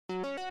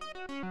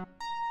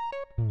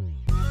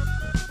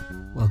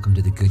Welcome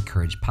to the Good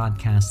Courage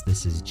Podcast.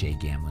 This is Jay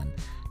Gamlin.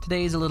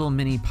 Today is a little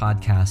mini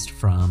podcast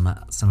from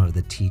some of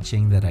the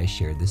teaching that I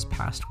shared this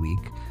past week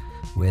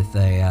with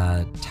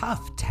a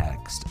tough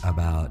text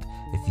about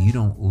if you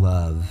don't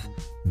love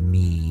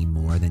me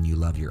more than you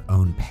love your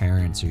own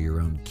parents or your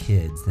own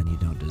kids, then you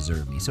don't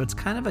deserve me. So it's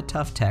kind of a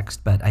tough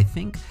text, but I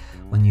think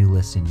when you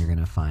listen, you're going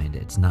to find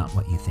it's not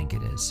what you think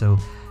it is. So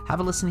have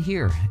a listen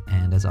here,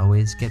 and as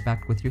always, get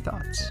back with your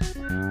thoughts.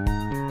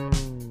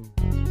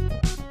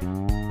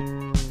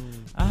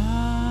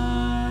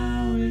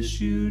 I wish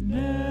you'd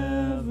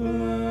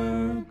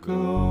never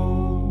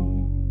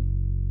go.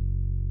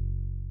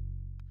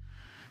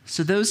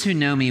 So those who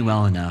know me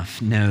well enough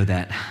know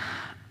that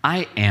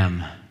I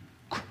am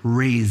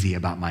crazy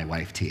about my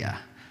wife, Tia.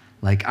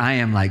 Like, I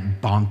am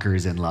like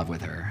bonkers in love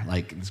with her.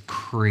 Like, it's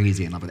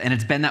crazy in love with her. And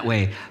it's been that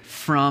way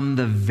from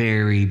the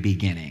very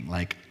beginning.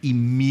 Like,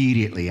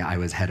 immediately I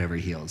was head over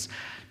heels.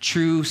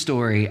 True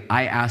story,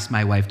 I asked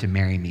my wife to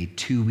marry me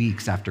 2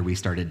 weeks after we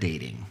started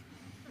dating.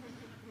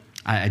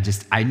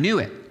 I knew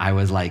it. I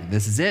was like,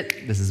 this is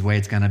it. This is the way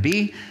it's going to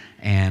be.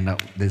 And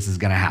this is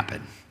going to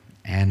happen.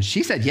 And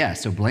she said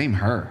yes, so blame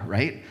her,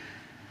 right?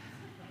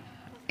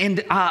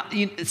 And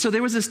so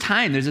there was this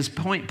time, there's this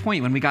point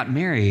when we got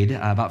married,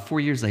 about 4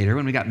 years later,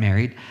 when we got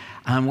married,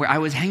 where I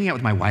was hanging out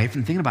with my wife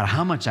and thinking about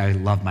how much I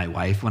love my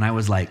wife when I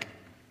was like,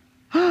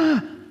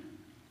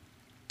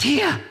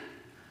 Tia,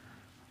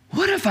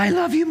 what if I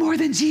love you more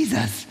than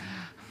Jesus?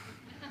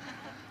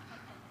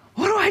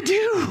 What do I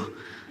do?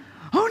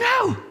 Oh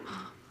no.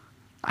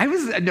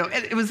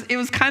 It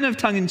was kind of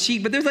tongue in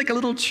cheek, but there's like a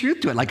little truth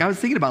to it. Like, I was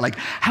thinking about like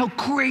how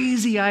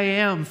crazy I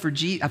am for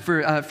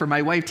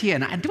my wife Tia,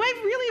 and do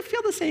I really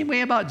feel the same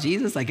way about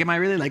Jesus? Like, am I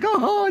really like,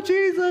 oh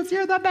Jesus,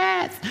 you're the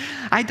best?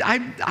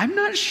 I'm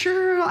not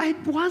sure I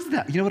was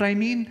that. You know what I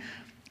mean?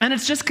 And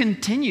it's just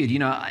continued. You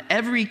know,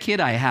 every kid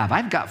I have,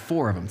 I've got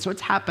 4 of them, so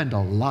it's happened a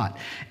lot.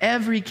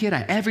 Every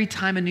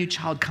time a new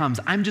child comes,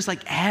 I'm just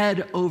like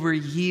head over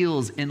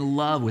heels in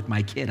love with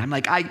my kid. I'm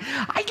like, I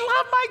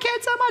love my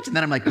kid so much. And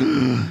then I'm like,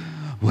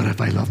 what if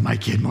I love my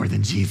kid more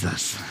than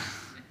Jesus?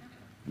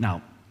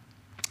 Now,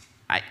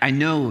 I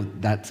know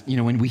that, you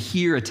know, when we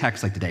hear a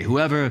text like today,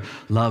 whoever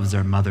loves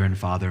their mother and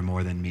father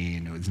more than me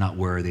and is not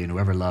worthy, and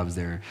whoever loves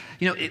their,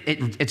 you know,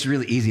 it's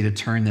really easy to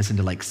turn this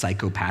into like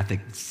psychopathic,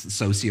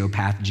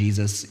 sociopath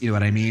Jesus, you know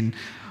what I mean?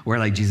 Where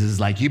like Jesus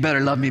is like, you better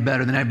love me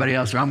better than everybody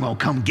else or I'm gonna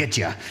come get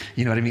you.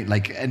 You know what I mean?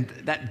 Like, and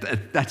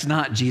that's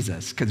not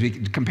Jesus, because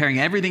comparing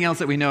everything else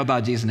that we know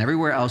about Jesus and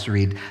everywhere else we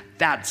read,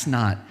 that's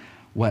not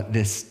what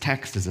this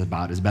text is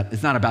about.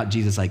 It's not about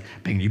Jesus like,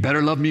 you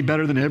better love me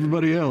better than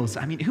everybody else.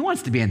 I mean, who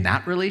wants to be in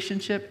that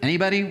relationship?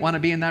 Anybody want to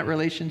be in that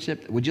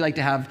relationship? Would you like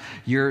to have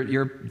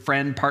your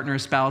friend, partner,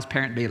 spouse,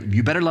 parent be,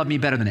 you better love me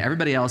better than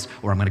everybody else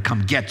or I'm going to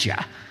come get you?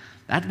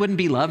 That wouldn't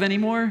be love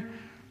anymore.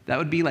 That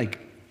would be like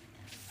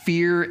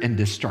fear and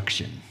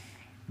destruction,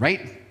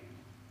 right?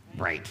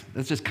 Right.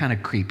 That's just kind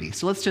of creepy.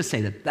 So let's just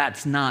say that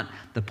that's not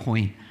the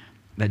point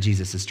that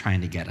Jesus is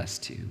trying to get us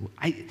to.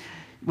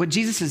 What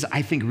Jesus is,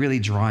 I think, really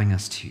drawing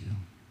us to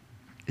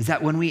is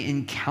that when we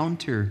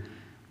encounter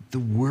the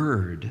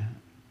Word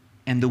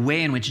and the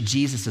way in which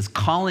Jesus is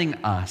calling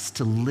us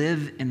to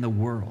live in the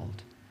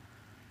world,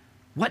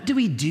 what do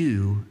we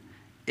do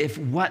if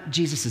what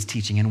Jesus is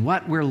teaching and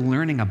what we're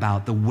learning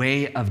about the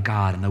way of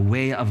God and the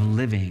way of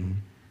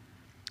living,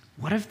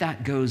 what if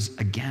that goes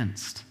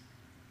against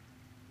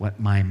what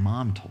my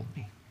mom told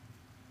me,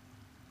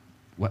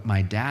 what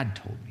my dad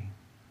told me,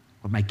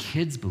 what my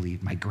kids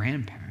believe, my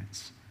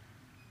grandparents?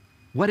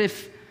 What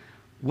if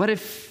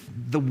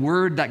the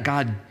word that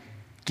God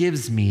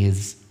gives me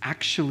is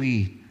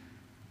actually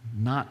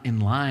not in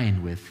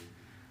line with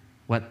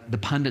what the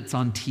pundits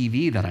on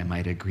TV that I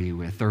might agree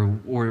with,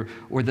 or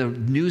the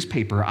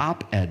newspaper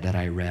op-ed that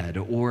I read,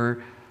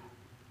 or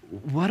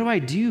what do I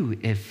do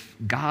if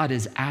God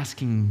is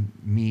asking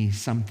me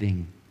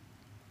something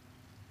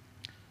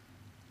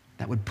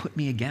that would put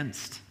me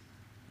against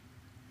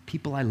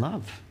people I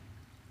love,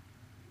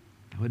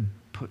 that would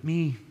put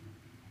me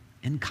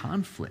in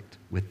conflict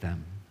with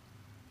them?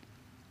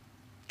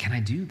 Can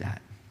I do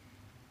that?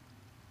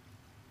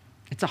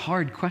 It's a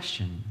hard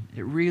question.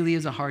 It really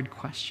is a hard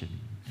question.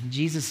 And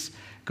Jesus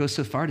goes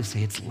so far to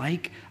say it's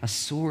like a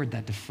sword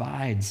that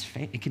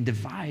it can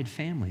divide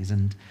families.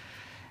 And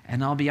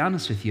I'll be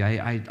honest with you,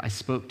 I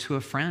spoke to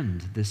a friend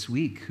this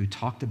week who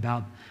talked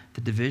about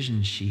the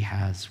division she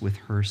has with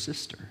her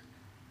sister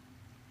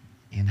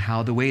and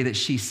how the way that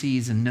she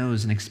sees and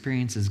knows and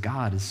experiences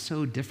God is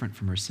so different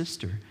from her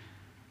sister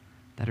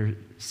that her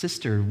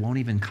sister won't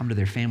even come to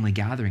their family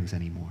gatherings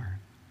anymore.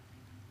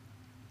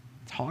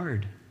 It's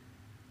hard.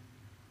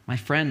 My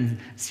friend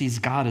sees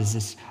God as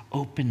this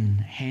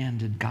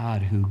open-handed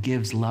God who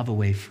gives love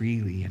away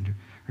freely, and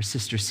her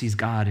sister sees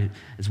God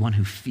as one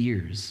who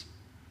fears,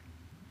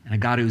 and a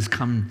God who's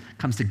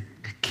comes to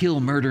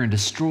kill, murder, and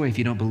destroy if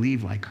you don't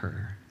believe like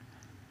her.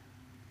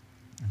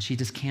 And she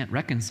just can't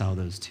reconcile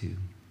those two.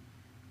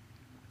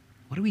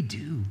 What do we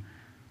do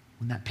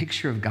when that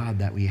picture of God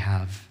that we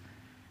have,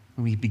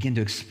 when we begin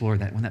to explore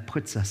that, when that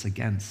puts us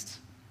against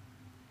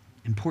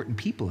important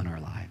people in our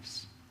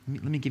lives.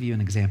 Let me give you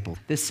an example.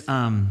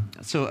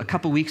 So a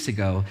couple weeks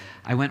ago,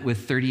 I went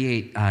with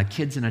 38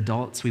 kids and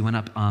adults. We went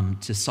up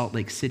to Salt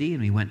Lake City,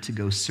 and we went to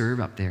go serve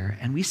up there.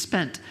 And we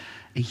spent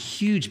a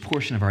huge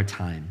portion of our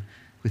time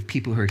with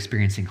people who are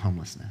experiencing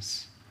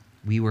homelessness.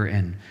 We were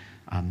in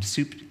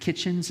soup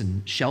kitchens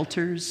and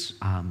shelters.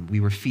 We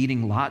were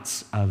feeding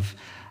lots of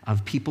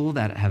people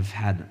that have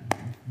had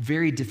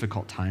very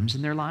difficult times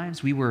in their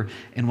lives. We were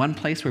in one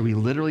place where we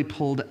literally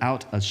pulled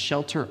out a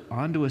shelter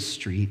onto a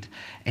street,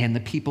 and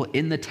the people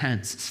in the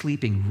tents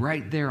sleeping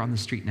right there on the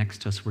street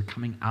next to us were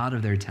coming out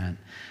of their tent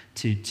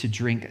to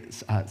drink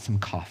some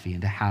coffee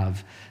and to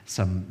have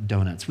some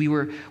donuts. We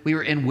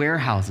were in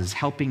warehouses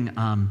helping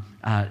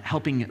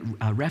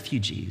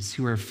refugees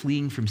who are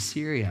fleeing from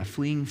Syria,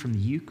 fleeing from the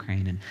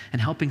Ukraine,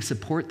 and helping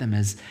support them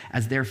as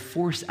they're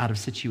forced out of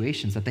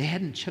situations that they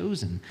hadn't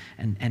chosen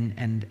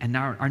and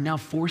are now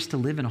forced to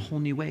live in a whole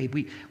new way.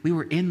 We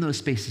were in those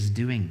spaces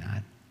doing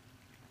that.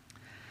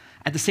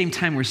 At the same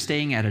time, we're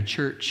staying at a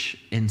church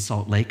in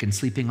Salt Lake and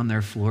sleeping on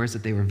their floors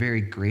that they were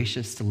very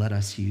gracious to let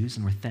us use,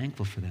 and we're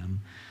thankful for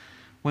them.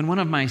 When one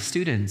of my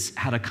students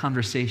had a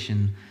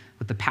conversation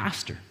with the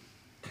pastor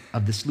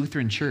of this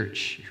Lutheran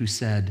church who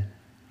said,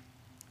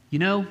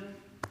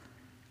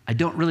 I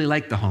don't really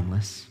like the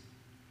homeless.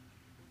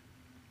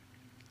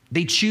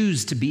 They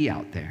choose to be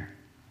out there.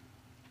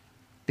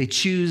 They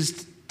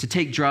choose to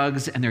take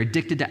drugs, and they're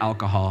addicted to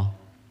alcohol.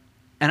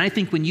 And I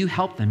think when you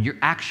help them, you're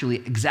actually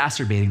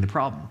exacerbating the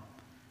problem.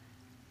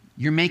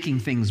 You're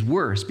making things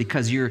worse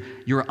because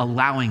you're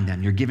allowing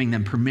them, you're giving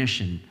them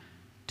permission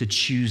to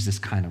choose this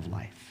kind of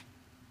life.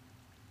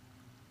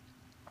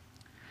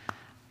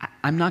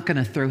 I'm not going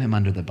to throw him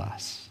under the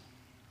bus.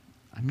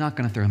 I'm not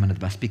going to throw him under the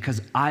bus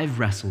because I've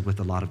wrestled with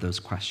a lot of those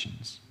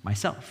questions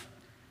myself.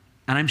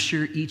 And I'm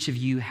sure each of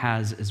you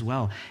has as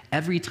well.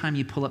 Every time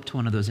you pull up to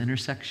one of those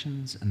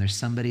intersections and there's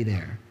somebody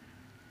there,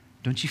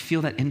 don't you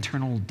feel that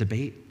internal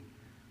debate?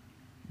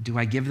 Do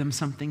I give them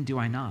something? Do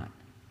I not?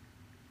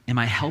 Am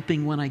I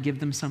helping when I give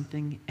them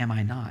something? Am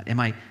I not? Am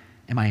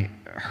I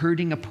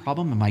hurting a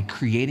problem? Am I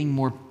creating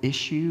more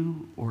issue,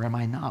 or am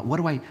I not? What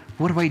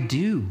do I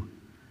do?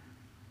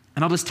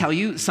 And I'll just tell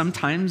you,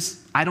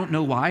 sometimes I don't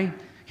know why.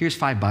 Here's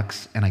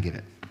 $5 and I give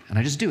it. And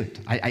I just do it.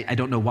 I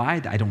don't know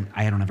why. I don't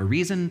have a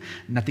reason,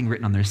 nothing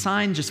written on their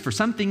sign, just for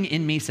something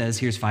in me says,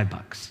 here's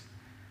 $5.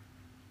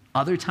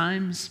 Other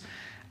times,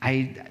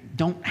 I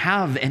don't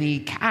have any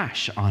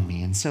cash on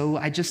me. And so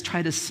I just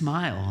try to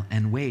smile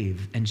and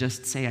wave and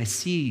just say, I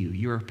see you.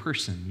 You're a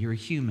person. You're a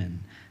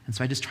human. And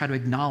so I just try to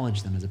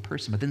acknowledge them as a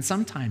person. But then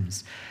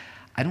sometimes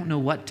I don't know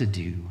what to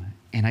do.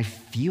 And I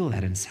feel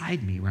that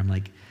inside me where I'm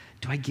like,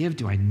 do I give?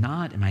 Do I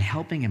not? Am I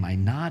helping? Am I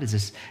not? Is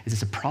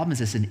this a problem? Is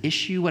this an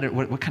issue?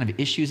 What kind of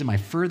issues am I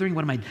furthering?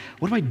 What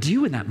do I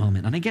do in that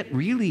moment? And I get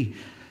really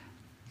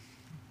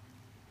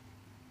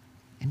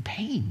in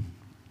pain,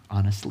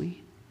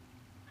 honestly.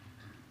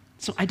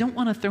 So I don't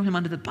want to throw him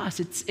under the bus.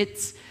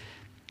 It's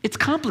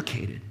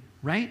complicated,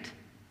 right?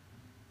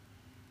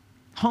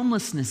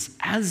 Homelessness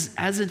as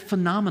a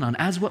phenomenon,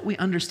 as what we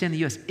understand in the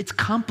U.S., it's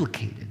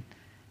complicated.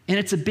 And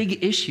it's a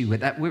big issue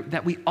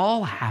that we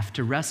all have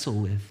to wrestle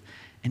with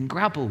and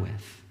grapple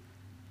with.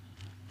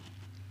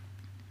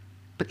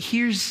 But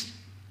here's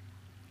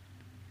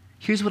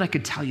what I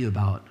could tell you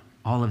about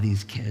all of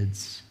these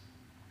kids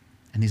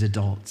and these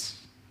adults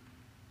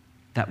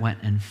that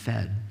went and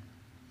fed.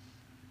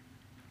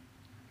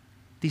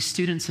 These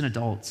students and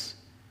adults,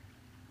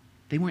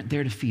 they weren't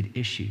there to feed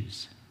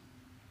issues.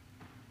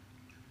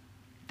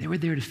 They were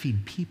there to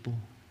feed people.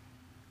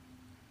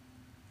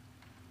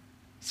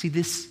 See,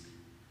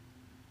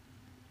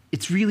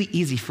 it's really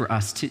easy for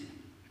us to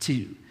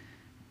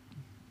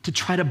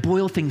try to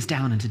boil things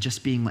down into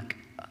just being like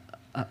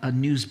a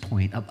news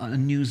point, a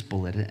news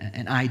bullet,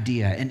 an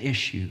idea, an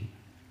issue.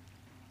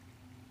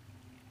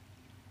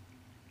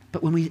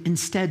 But when we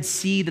instead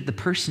see that the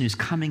person who's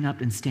coming up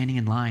and standing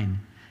in line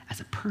as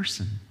a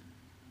person,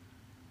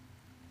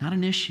 not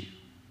an issue,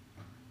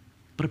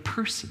 but a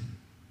person,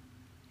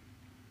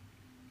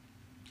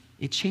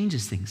 it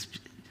changes things.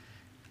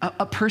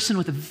 A person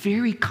with a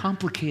very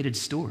complicated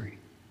story.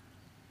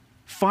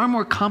 Far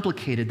more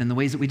complicated than the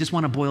ways that we just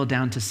want to boil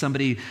down to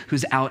somebody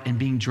who's out and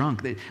being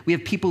drunk. We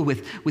have people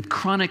with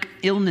chronic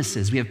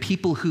illnesses. We have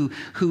people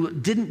who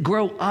didn't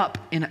grow up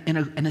in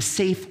a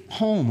safe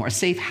home or a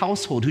safe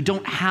household, who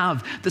don't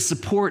have the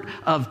support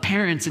of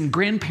parents and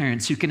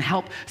grandparents who can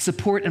help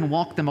support and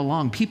walk them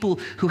along.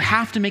 People who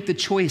have to make the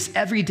choice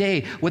every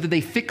day whether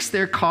they fix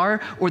their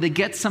car or they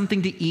get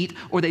something to eat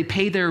or they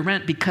pay their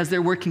rent because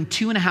they're working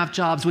 2.5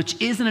 jobs, which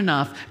isn't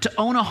enough to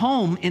own a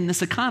home in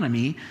this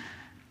economy.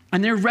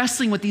 And they're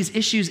wrestling with these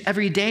issues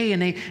every day,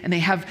 and they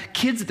have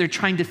kids that they're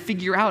trying to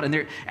figure out, and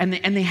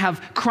they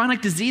have chronic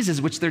diseases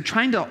which they're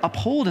trying to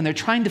uphold, and they're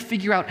trying to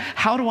figure out,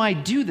 how do I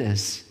do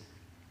this?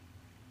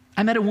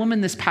 I met a woman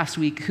this past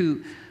week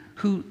who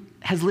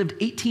has lived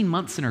 18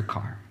 months in her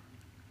car.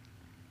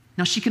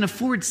 Now she can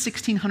afford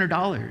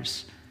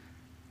 $1,600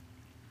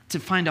 to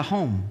find a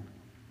home,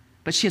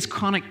 but she has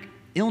chronic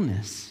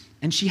illness,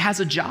 And she has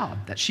a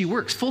job that she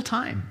works full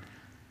time,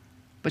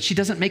 but she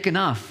doesn't make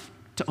enough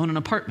to own an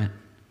apartment.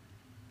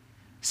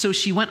 So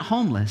she went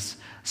homeless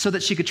so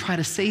that she could try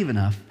to save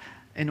enough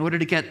in order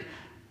to get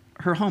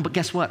her home. But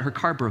guess what? Her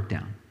car broke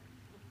down.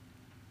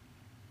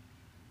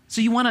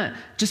 So you want to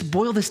just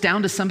boil this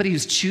down to somebody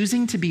who's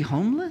choosing to be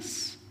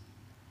homeless?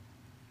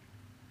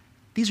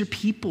 These are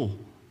people,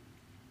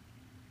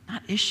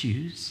 not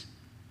issues.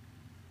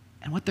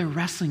 And what they're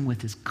wrestling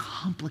with is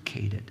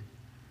complicated.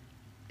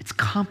 It's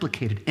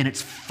complicated, and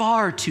it's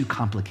far too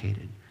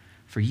complicated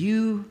for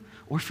you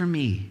or for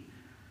me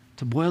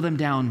to boil them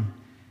down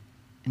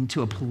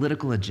into a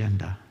political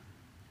agenda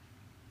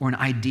or an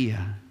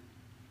idea.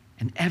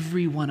 And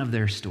every one of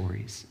their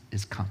stories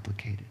is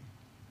complicated.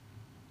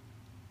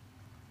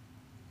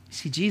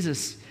 See,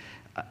 Jesus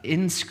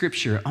in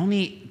Scripture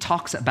only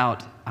talks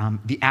about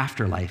the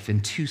afterlife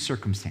in two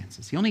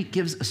circumstances. He only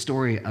gives a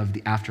story of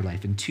the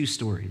afterlife in two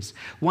stories.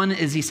 One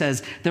is he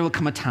says, there will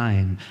come a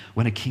time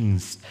when a king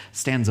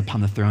stands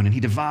upon the throne and he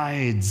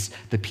divides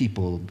the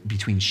people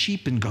between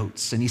sheep and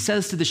goats. And he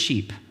says to the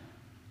sheep,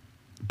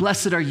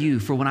 blessed are you,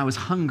 for when I was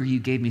hungry, you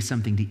gave me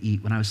something to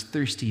eat. When I was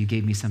thirsty, you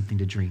gave me something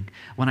to drink.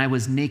 When I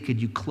was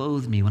naked, you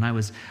clothed me. When I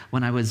was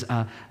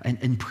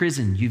in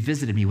prison, you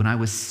visited me. When I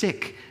was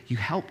sick, you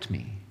helped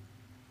me.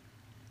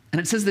 And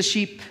it says the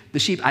sheep,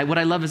 what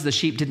I love is the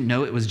sheep didn't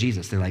know it was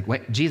Jesus. They're like,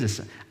 wait, Jesus,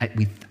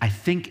 I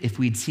think if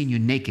we'd seen you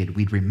naked,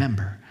 we'd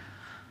remember.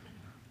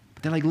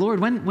 But they're like,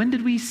 Lord, when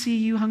did we see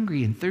you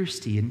hungry and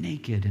thirsty and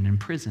naked and in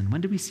prison?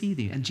 When did we see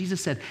you? And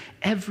Jesus said,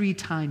 every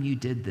time you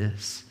did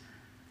this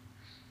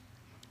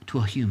to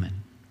a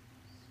human,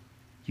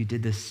 you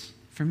did this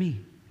for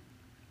me.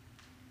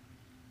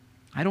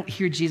 I don't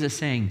hear Jesus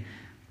saying,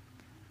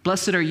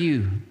 blessed are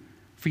you,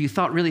 for you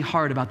thought really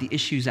hard about the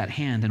issues at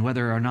hand and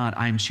whether or not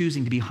I'm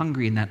choosing to be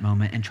hungry in that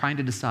moment and trying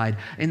to decide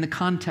in the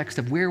context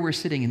of where we're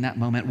sitting in that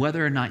moment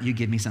whether or not you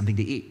give me something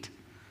to eat.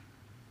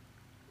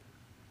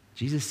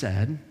 Jesus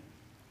said,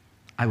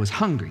 I was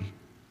hungry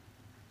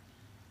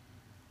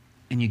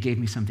and you gave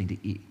me something to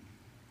eat.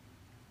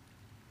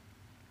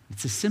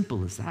 It's as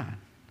simple as that.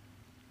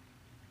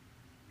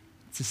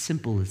 It's as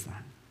simple as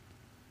that.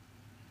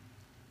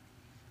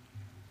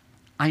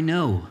 I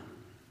know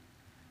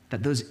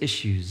that those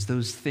issues,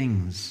 those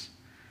things,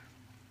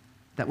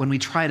 that when we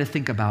try to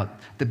think about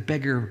the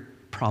bigger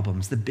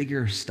problems, the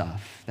bigger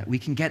stuff, that we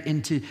can get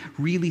into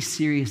really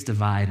serious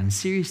divide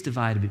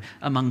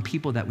among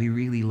people that we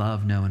really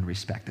love, know, and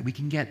respect, that we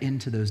can get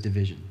into those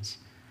divisions.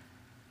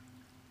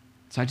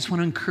 So I just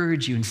want to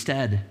encourage you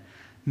instead,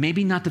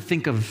 maybe not to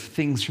think of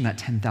things from that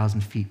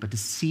 10,000 feet, but to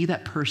see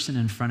that person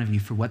in front of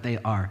you for what they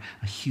are,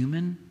 a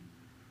human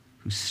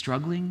who's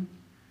struggling,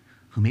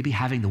 who may be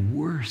having the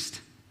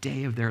worst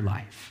day of their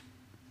life.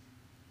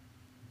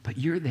 But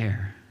you're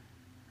there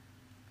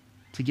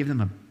to give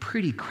them a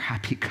pretty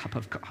crappy cup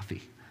of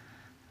coffee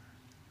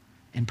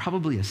and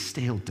probably a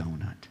stale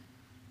donut.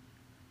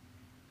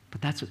 But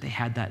that's what they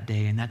had that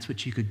day, and that's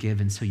what you could give,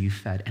 and so you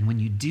fed. And when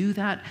you do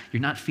that, you're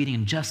not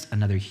feeding just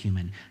another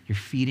human. You're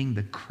feeding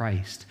the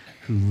Christ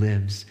who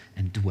lives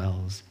and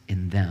dwells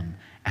in them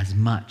as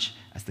much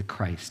as the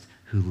Christ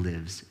who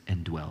lives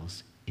and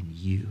dwells in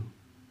you.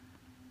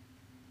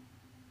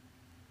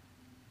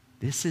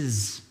 This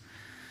is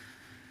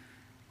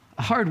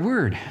a hard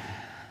word,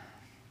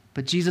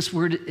 but Jesus'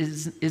 word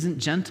isn't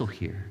gentle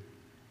here.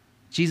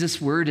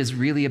 Jesus' word is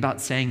really about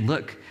saying,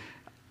 look,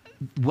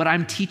 what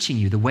I'm teaching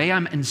you, the way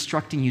I'm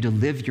instructing you to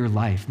live your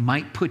life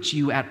might put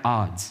you at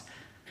odds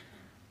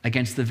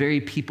against the very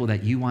people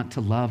that you want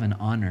to love and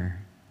honor.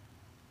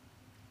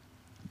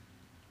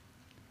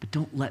 But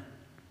don't let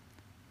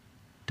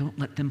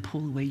them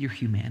pull away your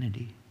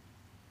humanity.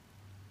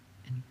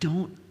 And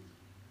don't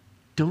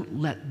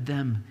let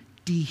them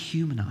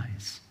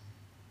dehumanize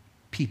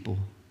people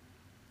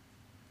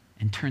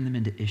and turn them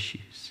into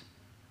issues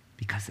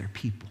because they're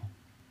people.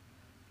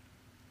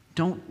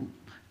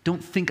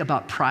 Don't think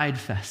about Pride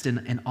Fest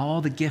and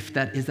all the gift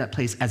that is that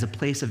place as a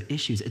place of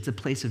issues. It's a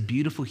place of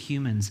beautiful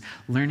humans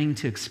learning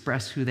to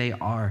express who they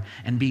are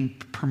and being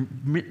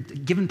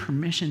given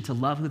permission to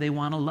love who they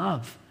want to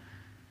love.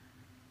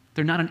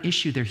 They're not an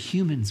issue. They're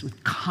humans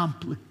with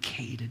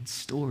complicated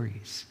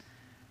stories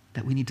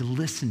that we need to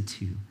listen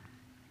to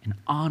and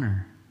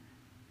honor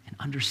and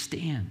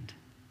understand.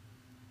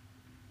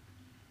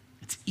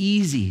 It's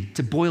easy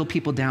to boil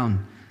people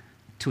down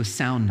to a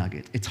sound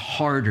nugget. It's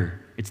harder.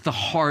 It's the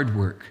hard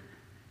work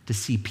to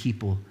see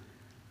people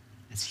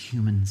as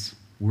humans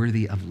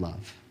worthy of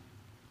love,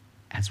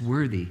 as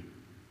worthy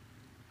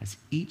as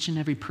each and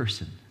every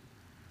person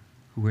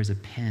who wears a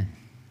pin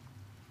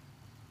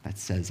that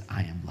says,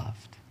 I am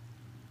loved.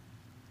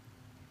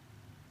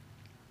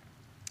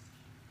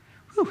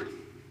 Whew.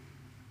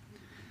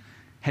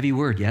 Heavy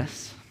word,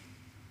 yes?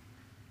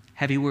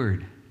 Heavy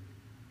word.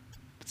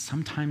 But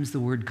sometimes the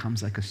word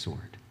comes like a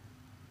sword.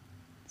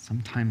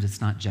 Sometimes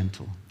it's not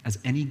gentle. As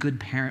any good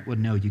parent would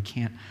know, you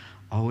can't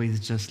always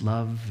just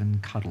love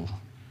and cuddle.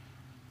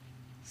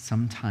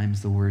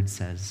 Sometimes the word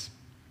says,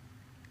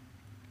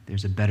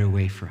 there's a better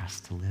way for us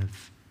to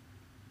live.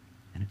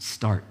 And it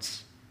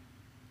starts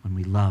when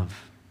we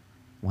love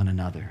one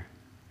another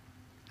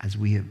as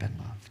we have been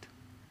loved.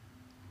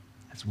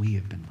 As we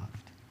have been loved.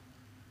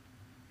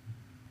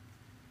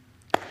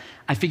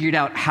 I figured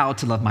out how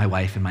to love my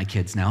wife and my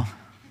kids now.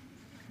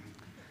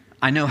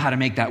 I know how to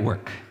make that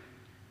work.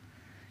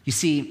 You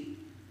see,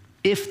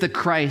 if the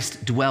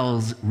Christ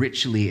dwells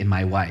richly in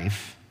my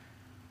wife,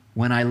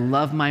 when I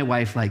love my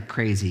wife like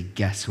crazy,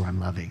 guess who I'm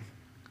loving?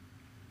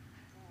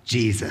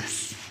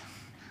 Jesus.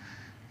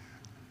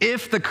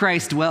 If the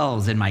Christ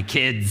dwells in my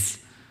kids,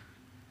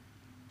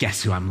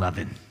 guess who I'm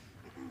loving?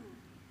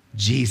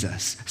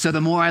 Jesus. So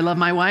the more I love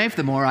my wife,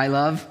 the more I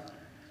love.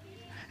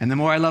 And the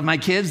more I love my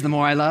kids, the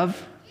more I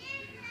love.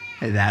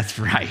 That's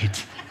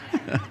right.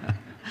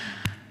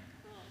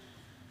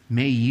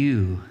 May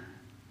you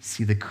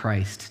see the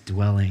Christ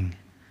dwelling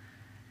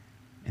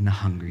in the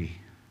hungry,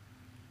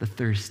 the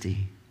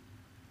thirsty,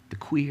 the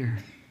queer,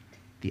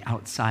 the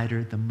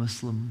outsider, the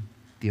Muslim,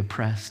 the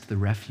oppressed, the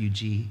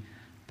refugee,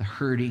 the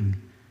hurting,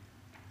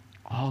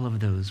 all of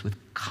those with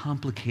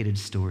complicated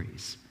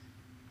stories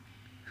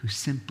who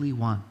simply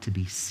want to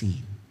be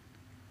seen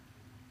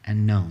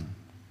and known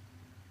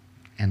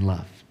and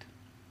loved.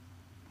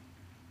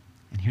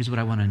 And here's what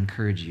I want to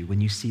encourage you.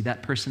 When you see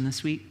that person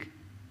this week,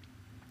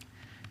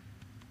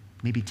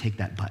 maybe take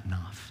that button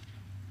off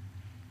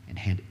and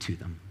hand it to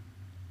them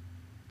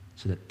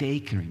so that they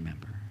can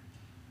remember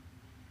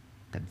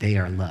that they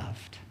are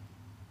loved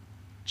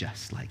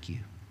just like you.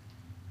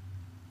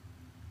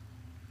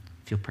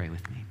 If you'll pray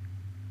with me.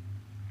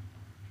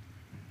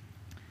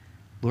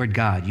 Lord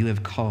God, you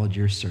have called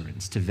your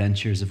servants to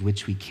ventures of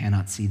which we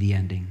cannot see the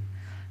ending,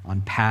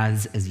 on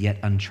paths as yet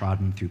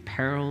untrodden, through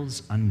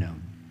perils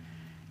unknown.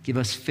 Give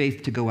us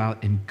faith to go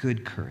out in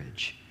good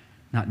courage,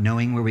 not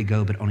knowing where we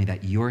go, but only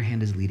that your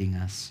hand is leading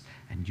us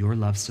and your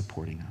love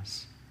supporting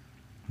us.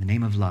 In the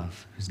name of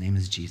love, whose name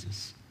is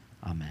Jesus,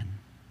 amen.